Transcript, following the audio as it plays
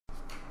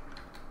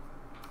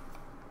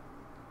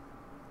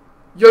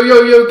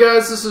Yo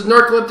guys, this is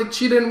Narcoleptic,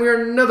 Cheetah, and we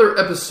are another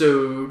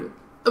episode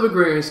of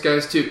Agrarian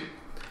Skies 2.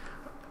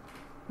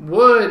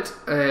 What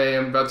I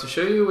am about to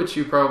show you, which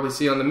you probably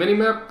see on the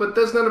minimap, but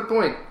that's not a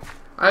point.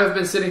 I have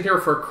been sitting here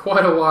for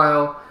quite a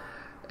while,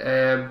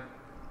 and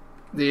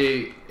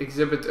the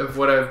exhibit of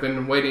what I've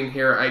been waiting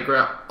here, I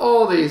grabbed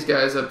all these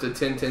guys up to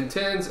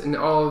 10-10-10s, and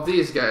all of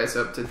these guys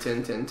up to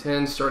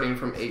 10-10-10s, starting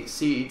from 8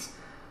 seeds.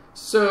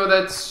 So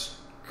that's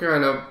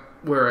kind of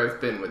where I've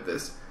been with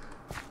this.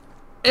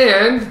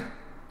 And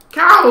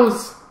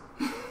cows!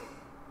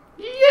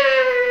 Yay!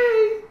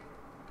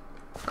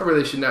 I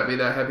really should not be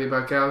that happy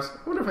about cows.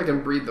 I wonder if I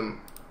can breed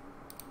them.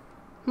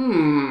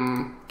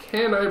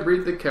 Can I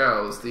breed the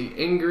cows? The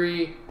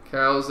angry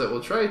cows that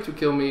will try to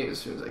kill me as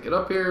soon as I get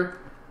up here.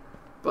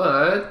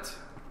 But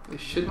they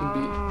shouldn't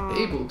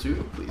be able to.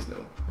 Please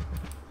no.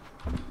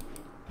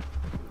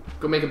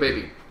 Go make a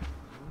baby.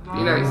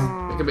 Be nice.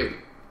 Make a baby.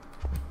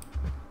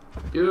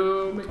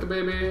 You make a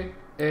baby.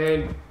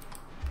 And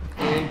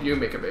you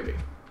make a baby.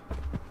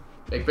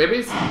 Make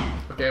babies?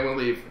 Okay, I'm gonna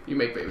leave. You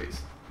make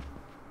babies.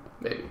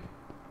 Maybe.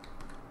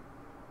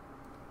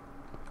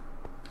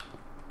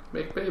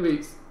 Make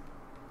babies.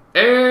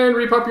 And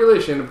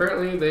repopulation.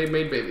 Apparently they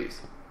made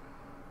babies.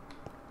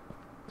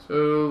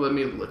 So let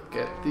me look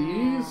at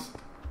these.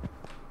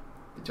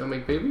 Did y'all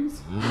make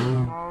babies?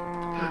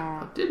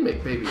 I did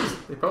make babies.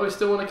 They probably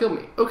still want to kill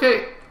me.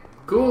 Okay.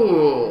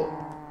 Cool.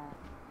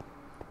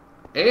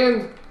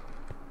 And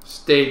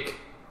steak.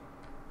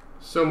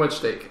 So much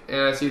steak.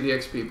 And I see the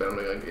XP, but I'm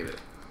not going to get it.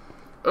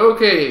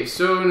 Okay,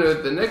 so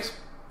the next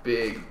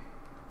big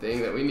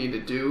thing that we need to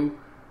do,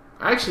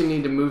 I actually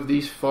need to move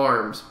these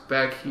farms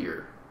back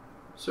here.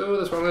 So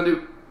that's what I'm going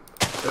to do.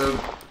 So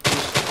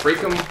just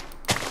break them.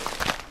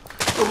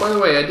 Oh, by the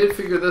way, I did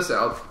figure this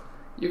out.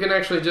 You can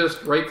actually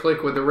just right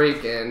click with the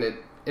rake and it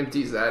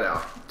empties that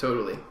out.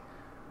 Totally.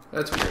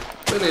 That's weird.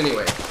 But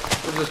anyway,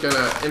 we're just going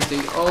to empty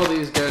all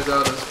these guys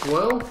out as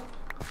well.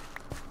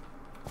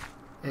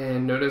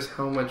 And notice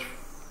how much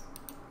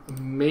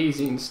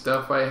amazing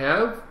stuff I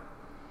have.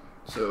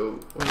 So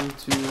 1,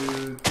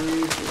 2,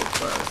 3, 4,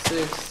 5,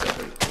 6,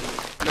 7,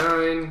 8,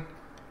 9.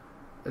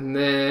 And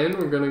then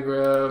we're gonna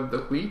grab the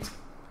wheat.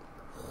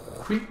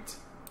 Wheat.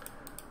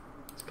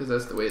 It's because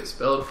that's the way it's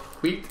spelled.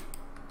 Wheat.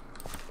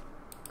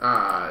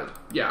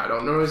 Yeah, I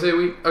don't normally say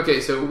wheat.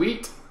 Okay, so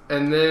wheat,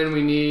 and then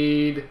we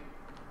need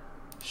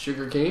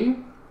sugar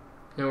cane.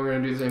 And we're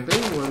gonna do the same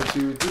thing. 1,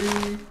 2,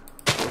 3,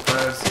 4,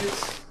 5,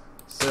 6,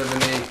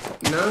 7,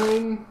 8,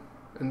 9.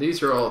 And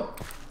these are all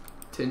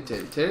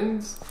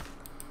 10-10-10s.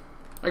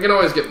 I can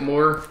always get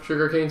more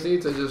sugarcane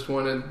seeds. I just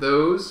wanted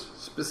those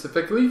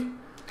specifically.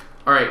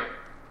 Alright.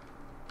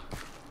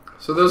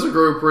 So those will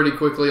grow pretty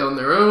quickly on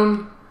their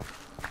own.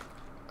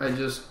 I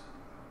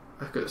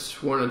could have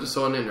sworn I just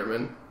saw an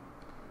Enderman.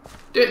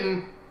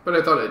 Didn't, but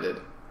I thought I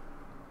did.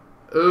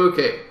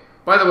 Okay.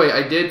 By the way,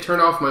 I did turn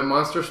off my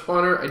monster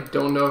spawner. I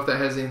don't know if that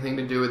has anything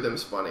to do with them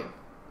spawning.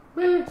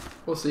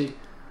 We'll see.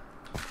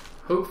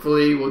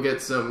 Hopefully we'll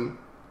get some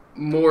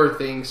more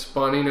things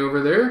spawning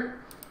over there,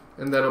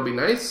 and that'll be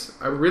nice.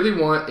 I really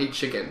want a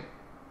chicken.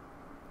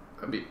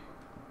 I'll be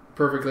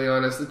perfectly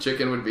honest, the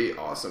chicken would be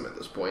awesome at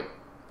this point.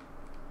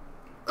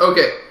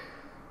 Okay,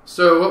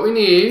 so what we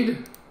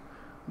need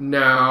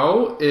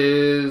now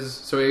is,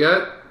 so we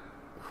got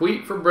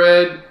wheat for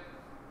bread,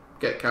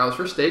 got cows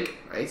for steak,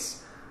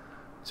 nice.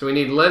 So we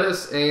need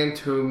lettuce and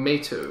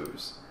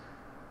tomatoes.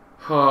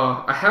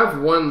 I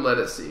have 1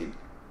 lettuce seed.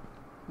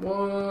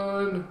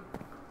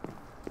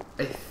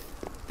 I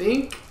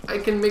think I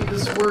can make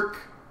this work.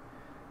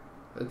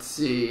 Let's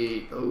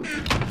see. Oh,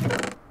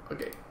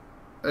 okay.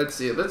 Let's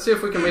see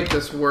if we can make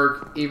this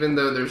work, even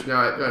though there's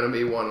not going to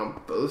be one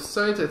on both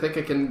sides. I think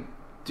I can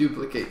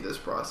duplicate this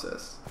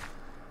process.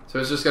 So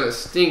it's just going to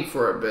stink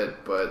for a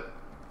bit, but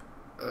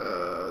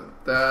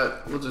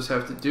that we'll just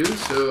have to do.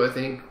 So I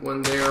think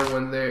one there, or not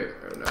one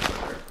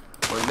there,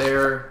 one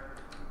there,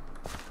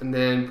 and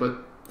then put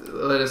the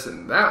lettuce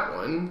in that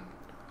one.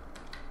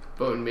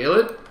 Bone meal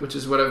it, which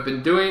is what I've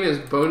been doing, is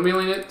bone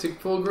mealing it to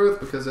full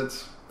growth because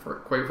it's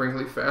quite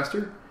frankly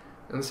faster.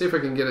 And let's see if I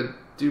can get a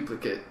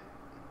duplicate.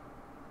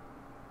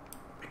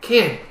 I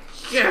can!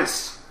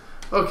 Yes!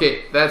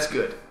 Okay, that's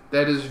good.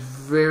 That is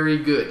very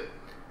good.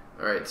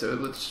 Alright, so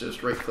let's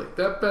just right click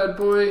that bad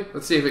boy.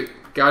 Let's see if it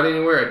got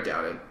anywhere. I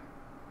doubt it.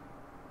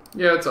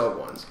 Yeah, it's all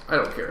 1s. I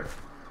don't care.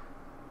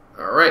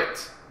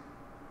 Alright.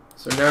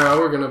 So now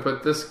we're going to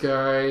put this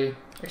guy...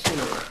 Actually,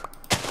 no, we're not.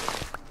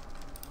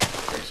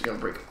 Gonna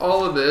break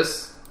all of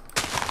this,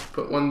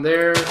 put one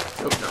there,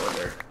 nope, not one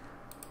there,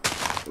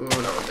 ooh,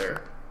 not one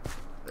there,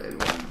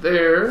 and one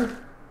there,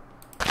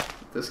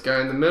 put this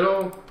guy in the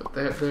middle, put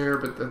that there,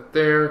 put that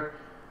there,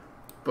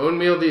 bone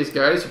meal these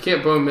guys. You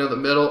can't bone meal the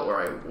middle,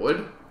 or I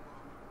would,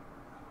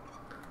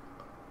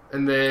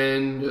 and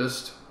then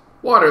just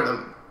water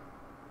them,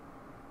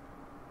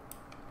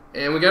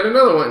 and we got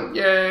another one,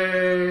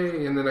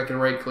 yay, and then I can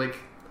right click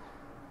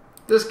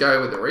this guy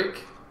with the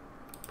rake,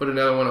 put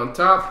another one on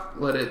top,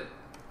 let it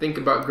think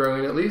about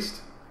growing at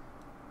least.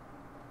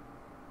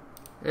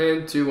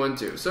 And 2, 1,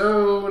 2.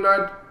 So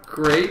not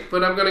great,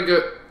 but I'm gonna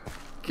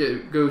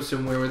go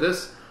somewhere with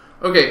this.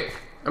 Okay,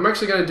 I'm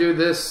actually gonna do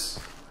this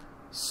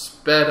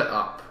sped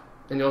up,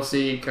 and you'll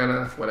see kind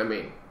of what I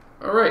mean.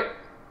 All right,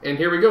 and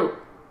here we go.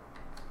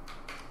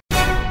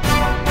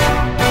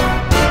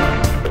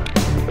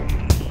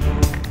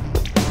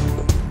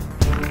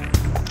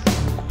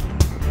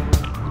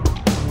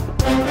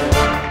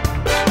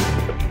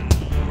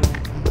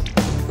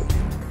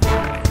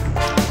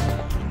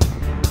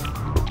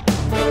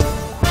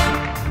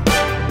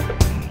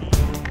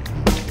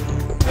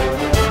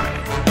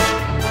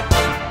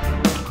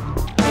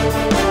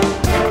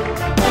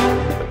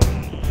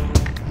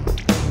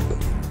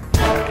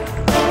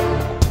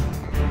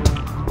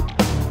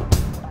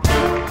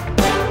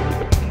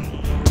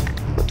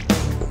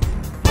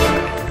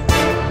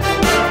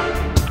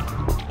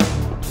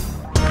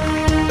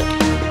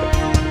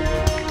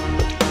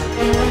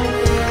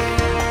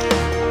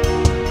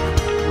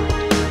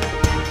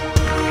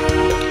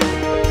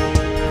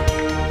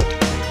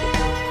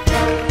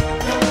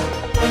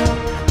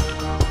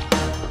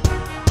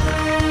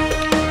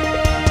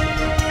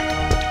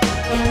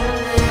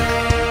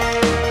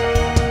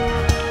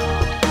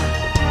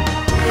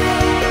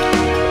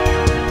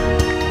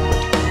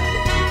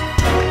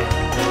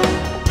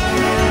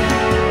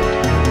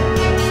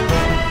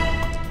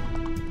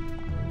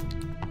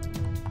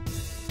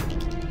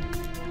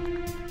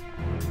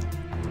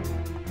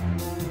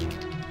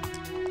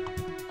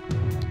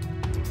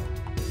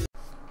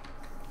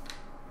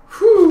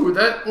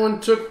 That one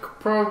took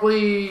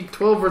probably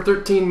 12 or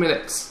 13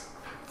 minutes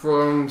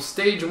from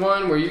stage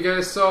 1 where you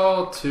guys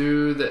saw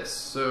to this.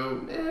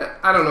 So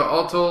I don't know,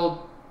 all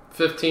told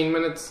 15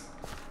 minutes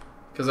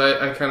because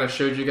I kind of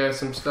showed you guys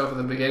some stuff at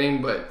the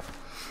beginning, but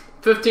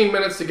 15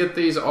 minutes to get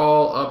these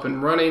all up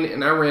and running,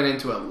 and I ran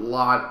into a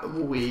lot of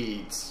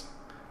weeds.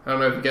 I don't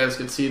know if you guys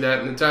could see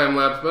that in the time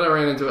lapse, but I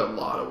ran into a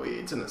lot of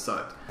weeds and it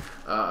sucked.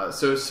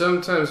 So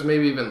sometimes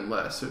maybe even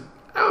less. So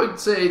I would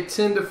say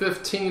 10 to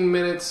 15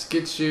 minutes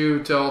gets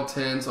you to all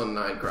 10s on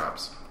 9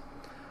 crops.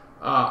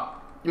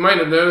 You might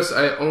have noticed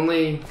I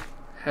only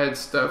had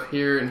stuff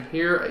here and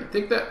here. I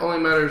think that only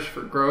matters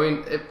for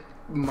growing. It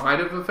might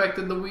have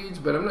affected the weeds,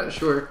 but I'm not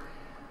sure.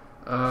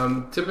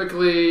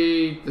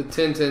 Typically the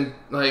 10,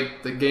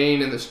 like the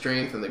gain and the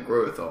strength and the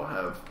growth all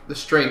have, the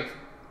strength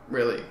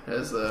really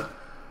has the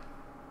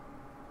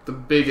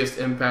biggest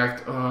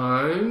impact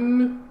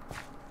on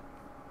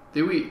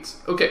the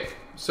weeds. Okay,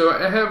 so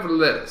I have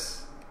lettuce.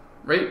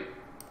 Right?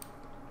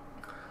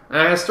 And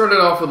I started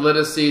off with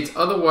lettuce seeds,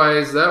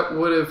 otherwise that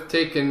would have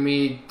taken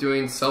me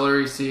doing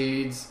celery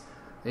seeds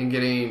and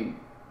getting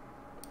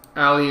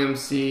allium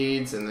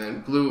seeds and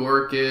then blue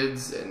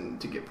orchids, and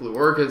to get blue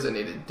orchids I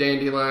needed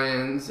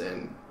dandelions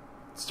and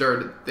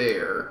started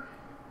there.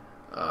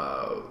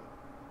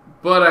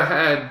 But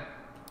I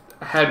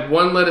had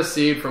one lettuce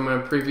seed from a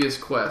previous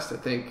quest, I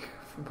think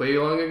way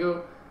long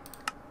ago.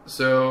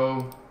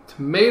 So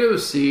tomato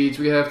seeds,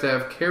 we have to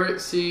have carrot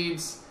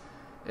seeds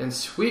and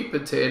sweet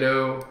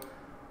potato,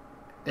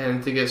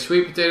 and to get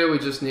sweet potato we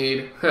just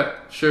need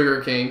sugar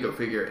cane, go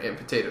figure, and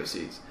potato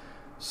seeds.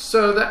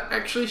 So that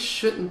actually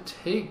shouldn't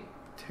take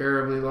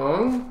terribly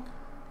long.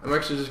 I'm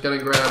actually just gonna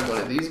grab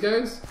one of these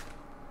guys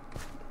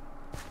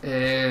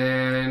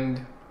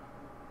and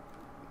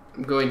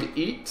I'm going to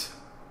eat.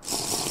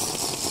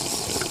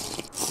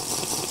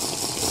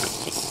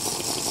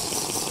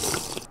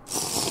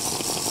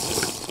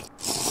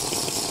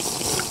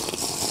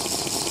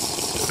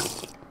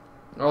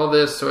 All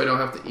this so I don't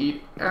have to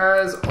eat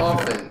as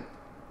often.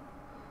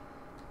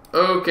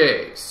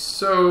 Okay,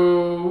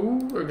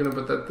 so we're gonna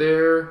put that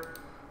there.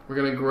 We're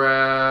gonna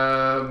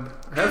grab,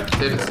 I have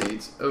potato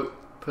seeds. Oh,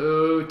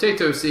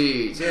 potato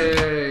seeds,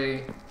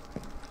 yay.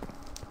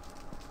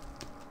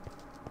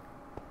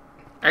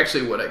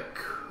 Actually, what I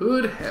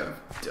could have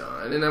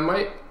done, and I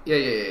might,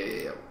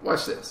 yeah,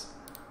 watch this.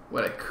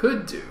 What I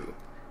could do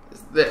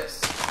is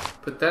this.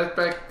 Put that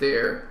back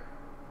there,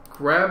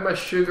 grab my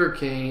sugar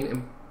cane,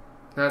 and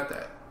not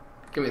that.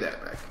 Give me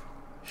that back.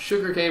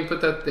 Sugar cane,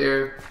 put that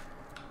there.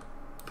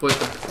 Put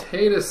the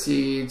potato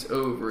seeds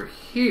over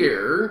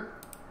here.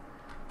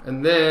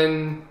 And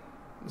then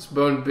let's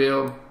bone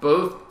bale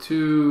both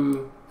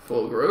to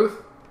full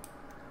growth.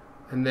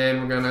 And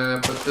then we're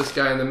gonna put this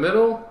guy in the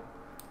middle.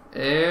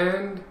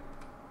 And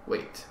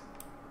wait.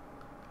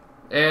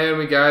 And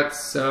we got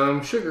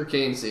some sugar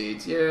cane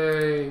seeds.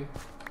 Yay.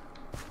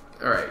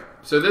 Alright.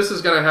 So this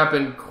is gonna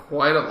happen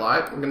quite a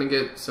lot. We're gonna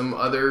get some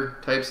other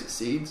types of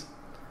seeds.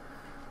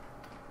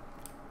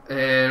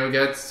 And we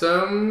got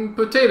some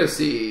potato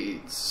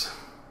seeds.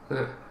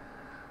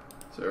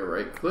 So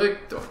right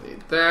click, don't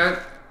need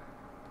that.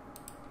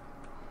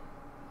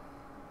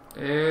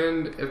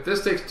 And if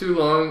this takes too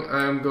long,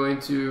 I'm going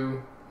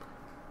to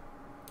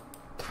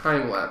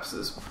time lapse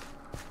this.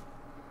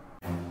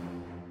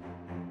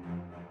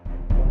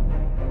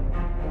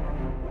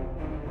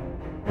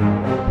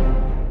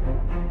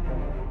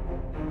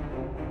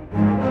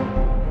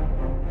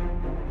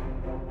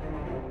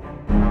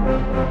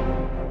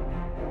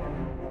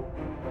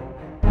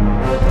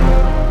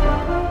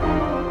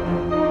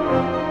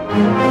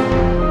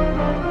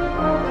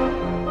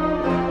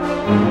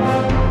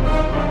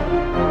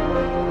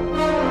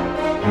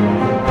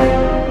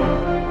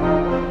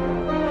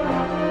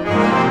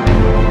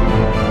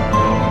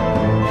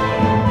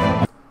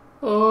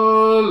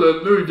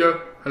 Hallelujah,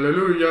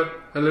 hallelujah,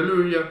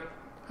 hallelujah,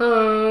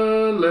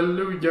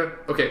 hallelujah.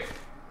 Okay.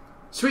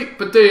 Sweet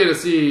potato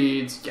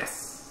seeds.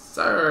 Yes,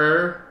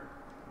 sir.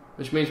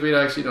 Which means we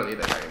actually don't need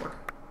that anymore.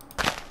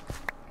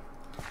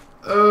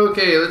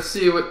 Okay, let's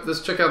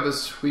check out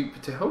this sweet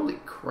potato. Holy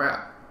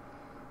crap.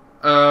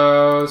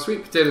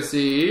 Sweet potato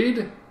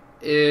seed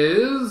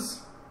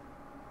is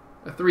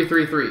a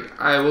 333.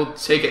 I will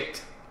take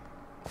it.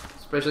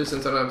 Especially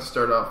since I don't have to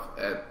start off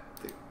at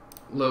the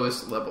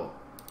lowest level.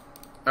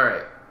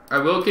 Alright, I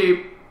will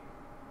keep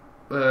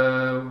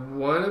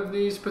one of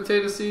these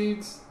potato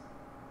seeds.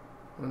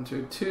 1,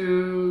 2,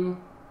 2.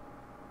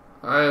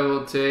 I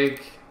will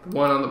take the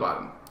one on the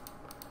bottom.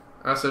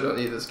 I also don't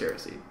need this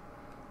carrot seed.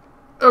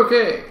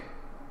 Okay.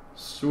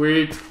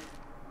 Sweet.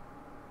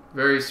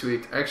 Very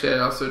sweet. Actually, I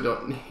also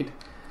don't need,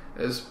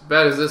 as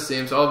bad as this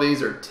seems, all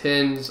these are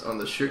 10s on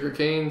the sugar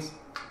canes.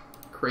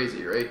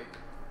 Crazy, right?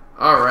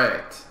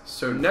 Alright.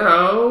 So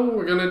now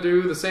we're going to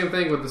do the same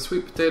thing with the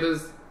sweet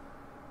potatoes.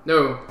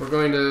 No, we're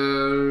going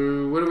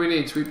to... What do we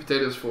need sweet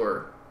potatoes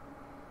for?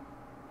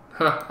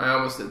 Huh, I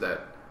almost did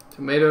that.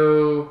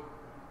 Tomato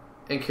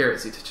and carrot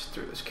seeds. I just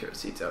threw those carrot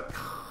seeds out.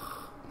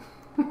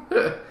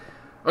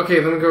 Okay,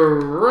 let me go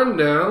run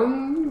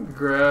down,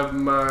 grab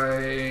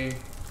me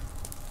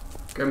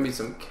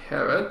some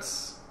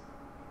carrots.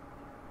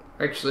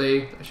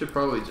 Actually, I should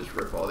probably just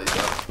rip all these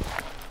out.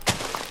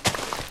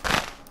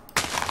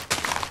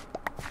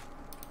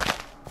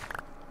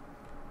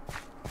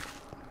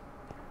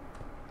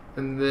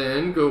 And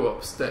then go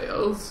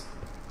upstairs.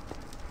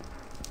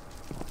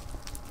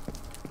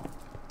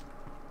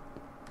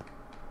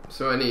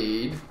 So I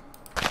need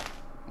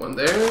one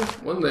there,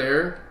 one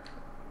there.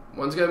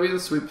 One's gotta be the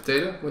sweet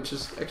potato, which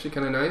is actually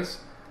kind of nice.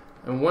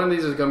 And one of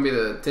these is gonna be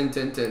the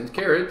 10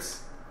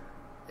 carrots.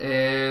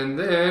 And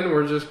then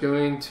we're just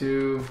going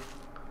to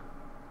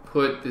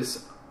put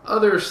this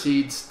other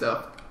seed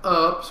stuff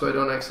up so I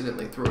don't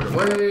accidentally throw it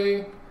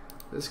away.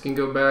 This can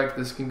go back,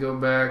 this can go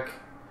back.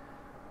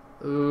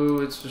 Ooh,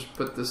 let's just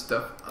put this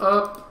stuff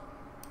up.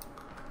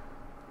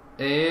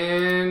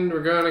 And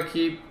we're gonna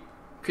keep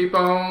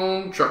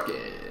on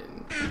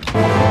trucking.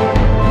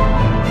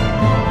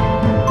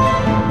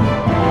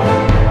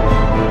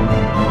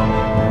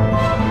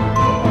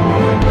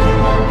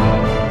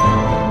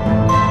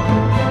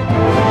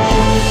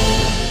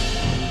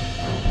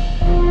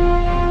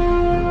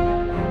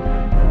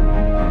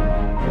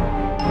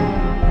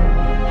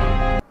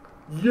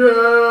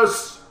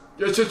 Yes!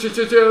 Yes, yes, yes,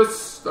 yes,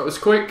 yes! That was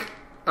quick.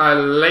 I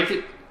like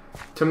it.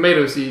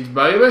 Tomato seeds,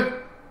 baby.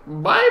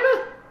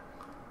 Baby!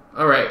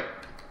 Alright.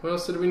 What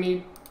else did we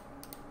need?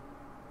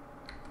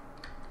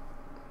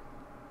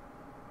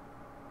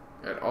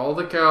 Got all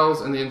the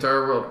cows in the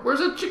entire world.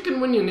 Where's a chicken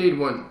when you need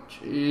one?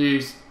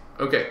 Jeez.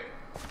 Okay.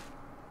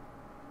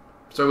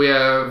 So we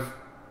have...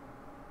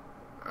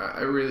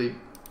 I really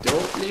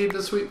don't need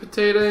the sweet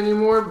potato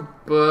anymore,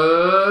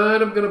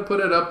 but I'm gonna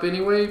put it up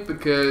anyway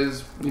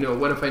because, you know,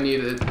 what if I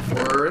need it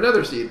for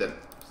another seed then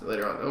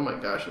later on? Oh my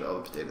gosh, and all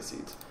the potato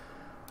seeds.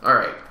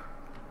 Alright.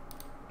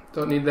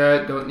 Don't need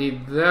that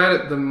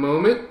at the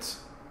moment.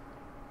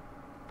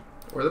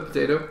 Or the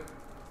potato.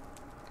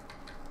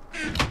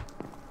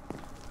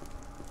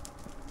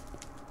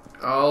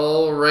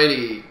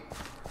 Alrighty.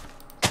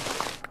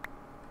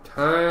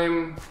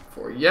 Time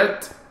for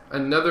yet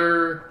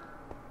another...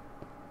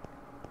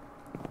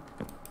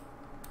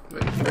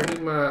 Wait, where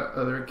did my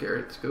other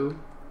carrots go?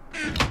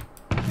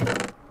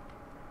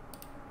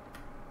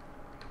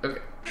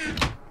 Okay.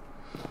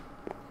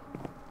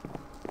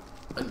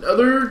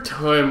 Another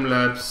time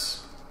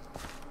lapse.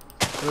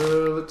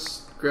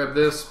 Let's grab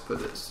this, put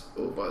this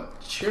over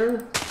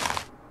here.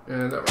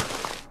 And that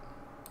works.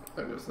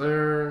 That goes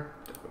there.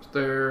 That goes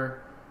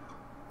there.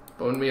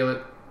 Bone meal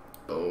it.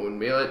 Bone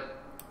meal it.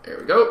 There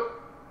we go.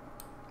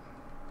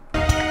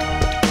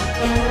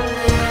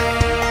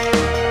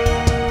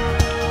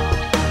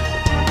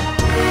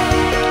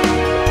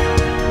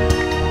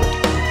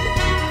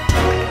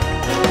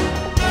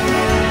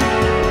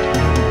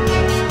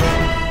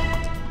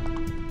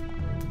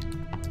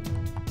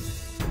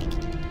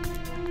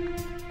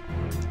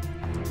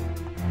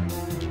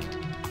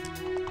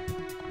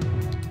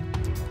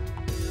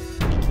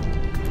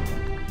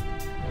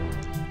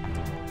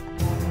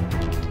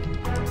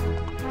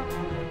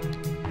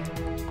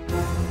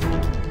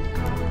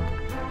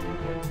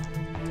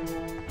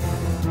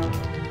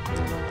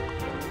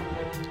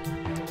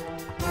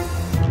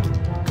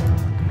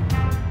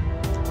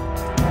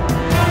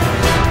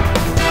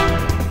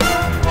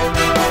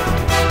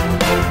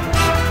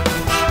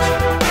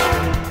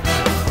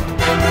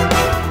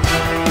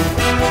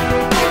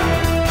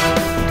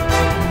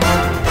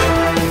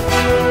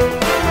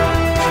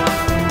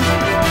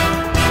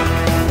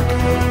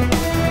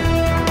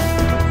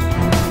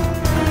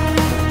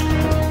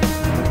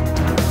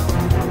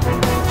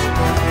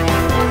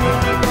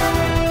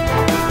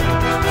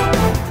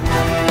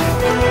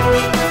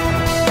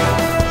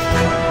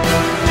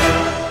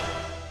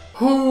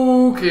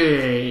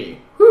 Okay,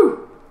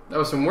 whew, that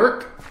was some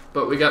work,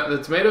 but we got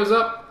the tomatoes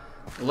up,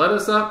 the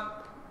lettuce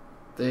up,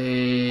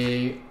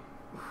 the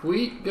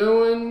wheat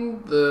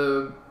going,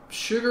 the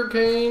sugar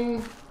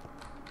cane.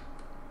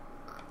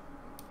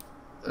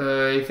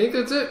 I think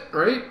that's it,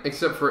 right?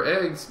 Except for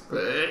eggs.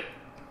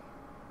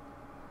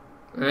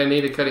 I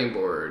need a cutting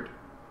board.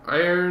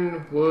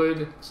 Iron,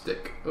 wood,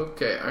 stick.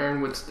 Okay,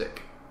 iron, wood,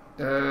 stick.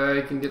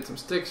 I can get some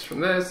sticks from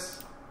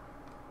this.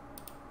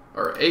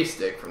 Or a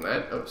stick from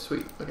that. Oh,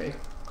 sweet. Okay.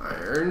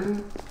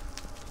 Iron.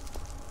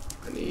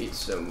 I need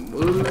some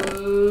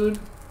wood.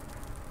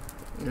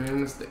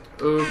 And a stick.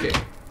 Okay.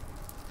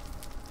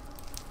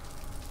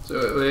 So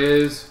it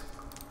is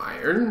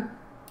iron,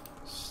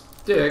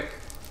 stick,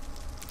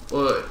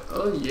 wood.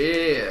 Oh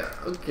yeah.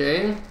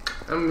 Okay.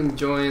 I'm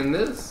enjoying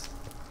this.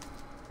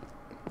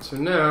 So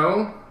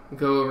now,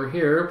 go over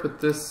here, put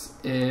this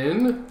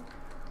in.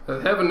 I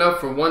have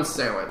enough for one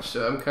sandwich,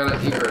 so I'm kind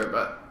of eager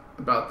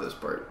about this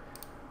part.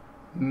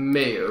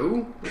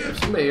 Mayo. We have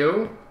some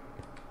mayo.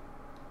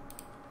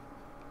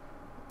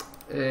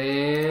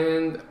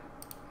 And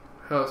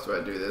how else do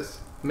I do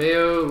this?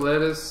 Mayo,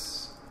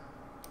 lettuce.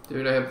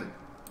 Dude, I have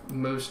the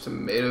most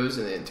tomatoes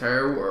in the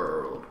entire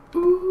world.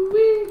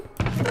 Ooh-wee.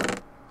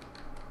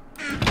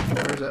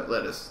 Where's that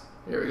lettuce?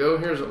 Here we go.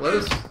 Here's the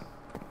lettuce.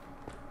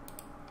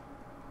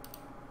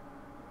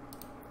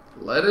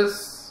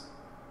 Lettuce.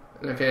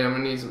 Okay, I'm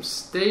gonna need some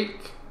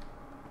steak.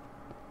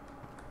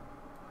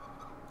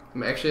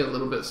 I'm actually a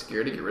little bit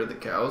scared to get rid of the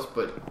cows,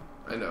 but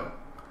I know.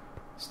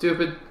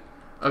 Stupid.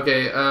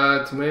 Okay,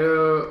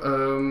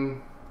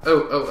 tomato,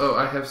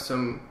 I have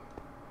some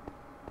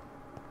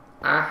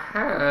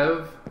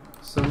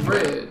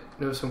bread.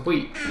 No, some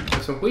wheat.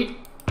 Some wheat.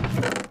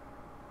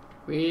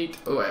 Wheat.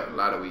 Oh, I have a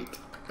lot of wheat.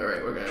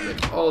 Alright, we're gonna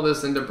make all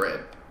this into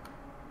bread.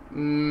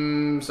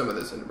 Some of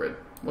this into bread.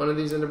 One of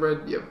these into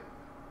bread? Yep.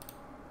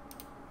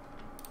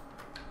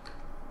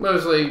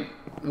 Mostly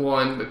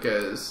one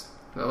because,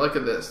 now look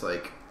at this,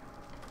 like,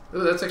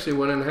 oh, that's actually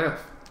 1.5.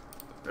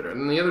 Better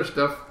than the other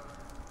stuff.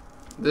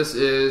 This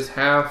is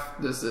half,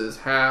 this is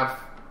half.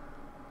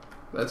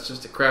 That's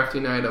just a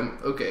crafting item.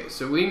 Okay,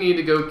 so we need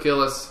to go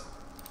kill us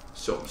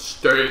some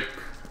steak.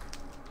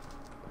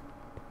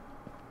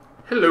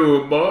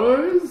 Hello,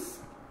 boys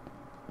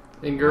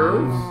and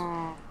girls.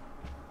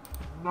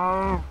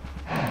 No.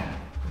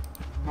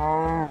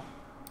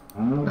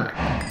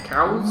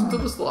 Cows to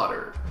the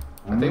slaughter.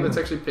 I think that's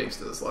actually pigs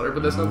to the slaughter,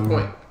 but that's not the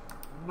point.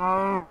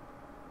 No.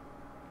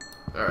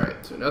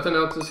 Alright, so nothing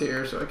else is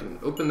here, so I can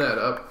open that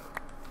up.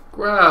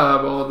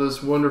 Grab all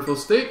this wonderful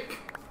steak.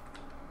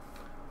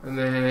 And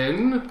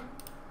then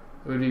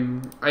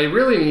I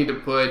really need to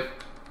put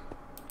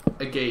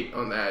a gate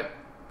on that.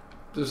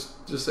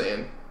 Just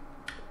saying.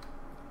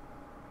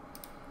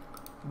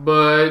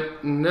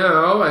 But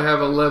now I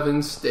have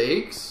 11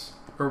 steaks,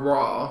 or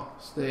raw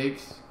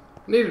steaks.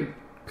 I need it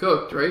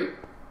cooked, right?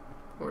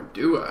 Or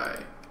do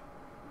I?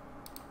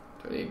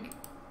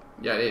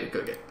 Yeah, I need to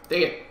cook it.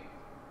 Dang it.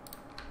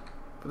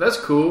 But that's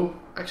cool.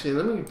 Actually,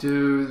 let me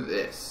do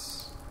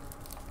this.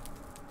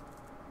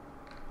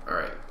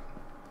 Alright.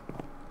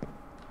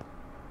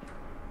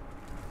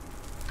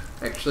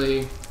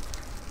 Actually,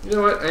 you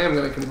know what? I am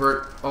going to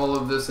convert all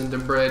of this into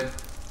bread.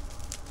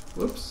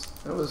 Whoops.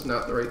 That was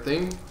not the right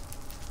thing.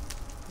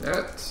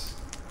 That.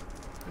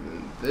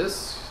 And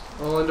this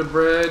all into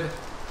bread.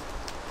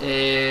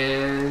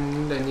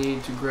 And I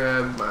need to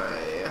grab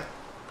my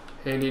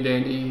handy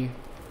dandy,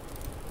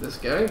 this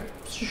guy.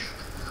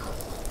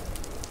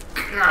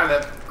 God,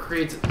 that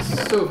creates it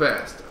so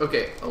fast.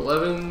 Okay,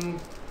 11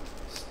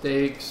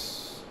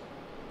 steaks.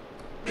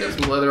 Got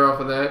some leather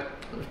off of that.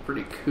 That was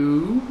pretty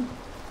cool.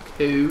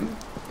 Cool.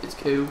 It's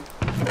cool.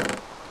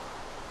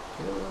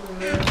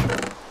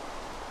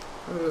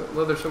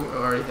 Leather somewhere.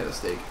 Oh, I already had a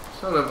steak.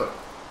 Son of a.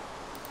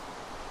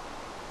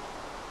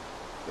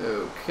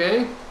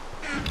 Okay.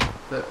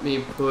 Let me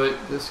put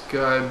this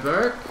guy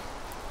back.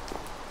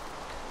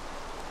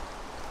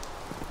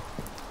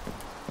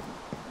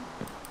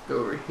 Go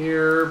over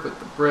here, put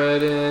the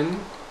bread in.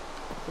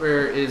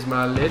 Where is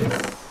my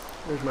lettuce?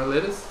 There's my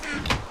lettuce.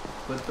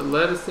 Put the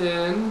lettuce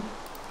in.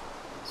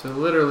 So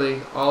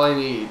literally, all I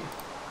need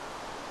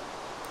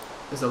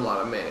is a lot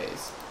of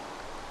mayonnaise.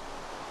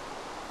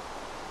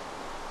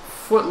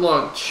 Foot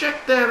long.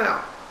 Check that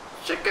out.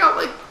 Check out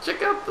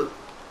the.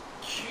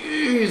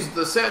 Jeez,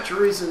 the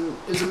saturation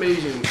is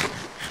amazing.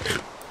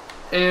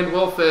 And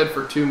well fed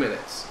for 2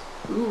 minutes.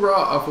 Hoorah,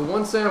 off of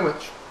one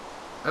sandwich.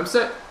 I'm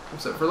set. I'm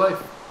set for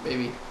life,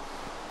 maybe.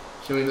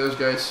 Assuming those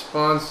guys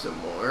spawn some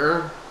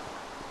more.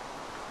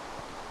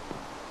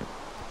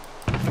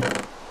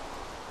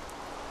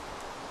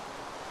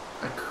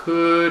 I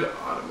could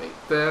automate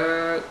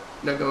that.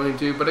 Not going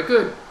to, but I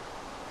could.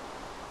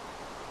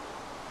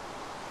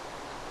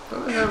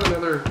 Don't I have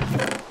another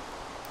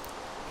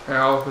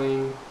cow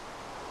thing?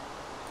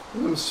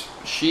 Some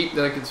sheep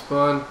that I could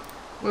spawn.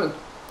 What?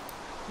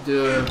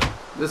 Duh.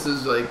 This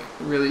is like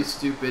really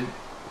stupid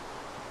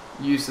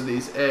use of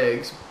these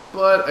eggs.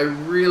 But I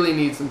really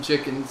need some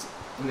chickens.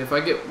 And if I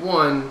get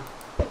one...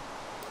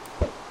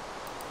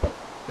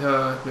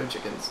 no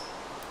chickens.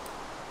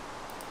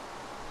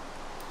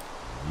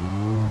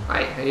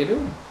 Hi, how you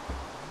doing?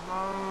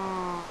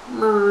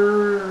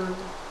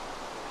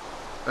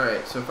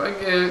 Alright, so if I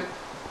get...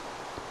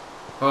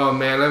 Oh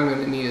man, I'm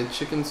gonna need a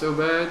chicken so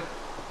bad.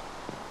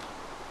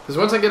 Because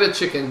once I get a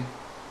chicken,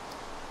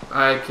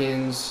 I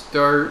can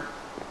start...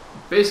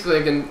 Basically,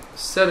 I can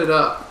set it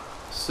up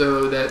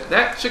so that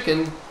that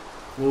chicken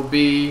will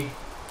be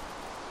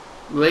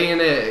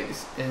laying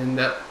eggs, and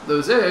that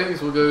those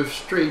eggs will go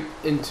straight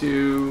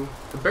into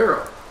the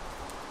barrel.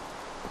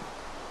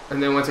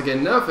 And then once I get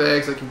enough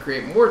eggs, I can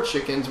create more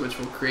chickens, which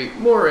will create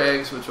more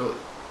eggs, which will...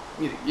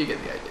 You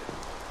get the idea.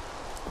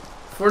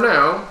 For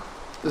now,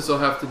 this will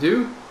have to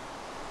do.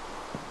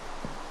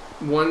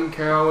 One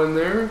cow in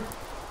there.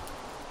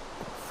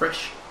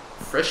 Fresh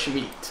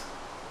meat.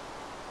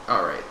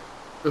 Alright.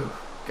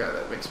 God,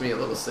 that makes me a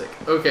little sick.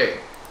 Okay.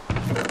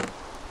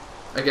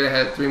 I gotta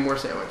have 3 more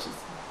sandwiches.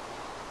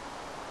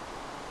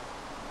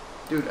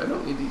 Dude, I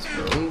don't need these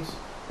bones.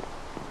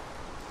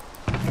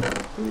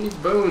 Who needs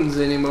bones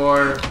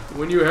anymore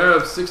when you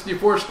have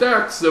 64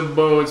 stacks of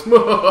bones?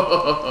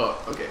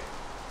 Okay.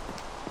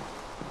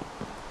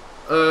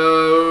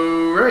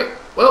 Alright.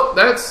 Well,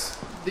 that's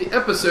the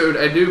episode,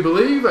 I do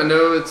believe. I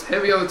know it's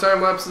heavy on the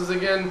time lapses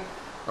again.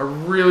 I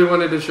really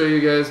wanted to show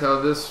you guys how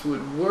this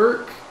would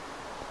work.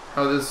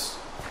 How this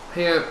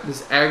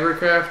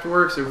agricraft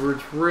works. It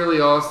works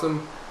really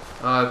awesome.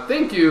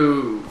 Thank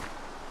you.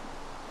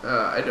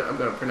 I'm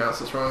going to pronounce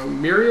this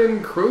wrong.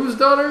 Miriam Crow's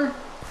daughter?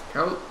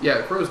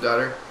 Crow's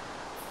daughter.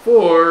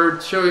 For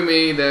showing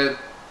me that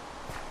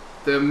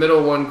the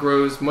middle one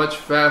grows much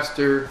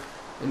faster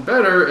and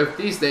better if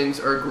these things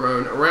are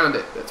grown around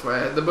it. That's why I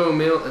had the bone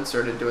meal and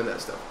started doing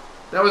that stuff.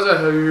 That was a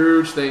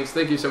huge thanks.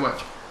 Thank you so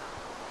much.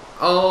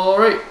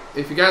 Alright,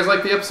 if you guys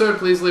like the episode,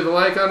 please leave a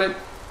like on it.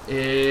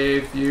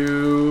 If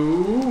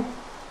you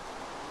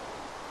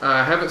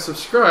haven't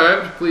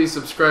subscribed, please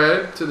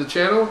subscribe to the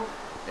channel.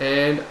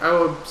 And I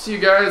will see you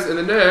guys in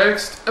the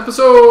next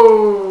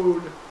episode.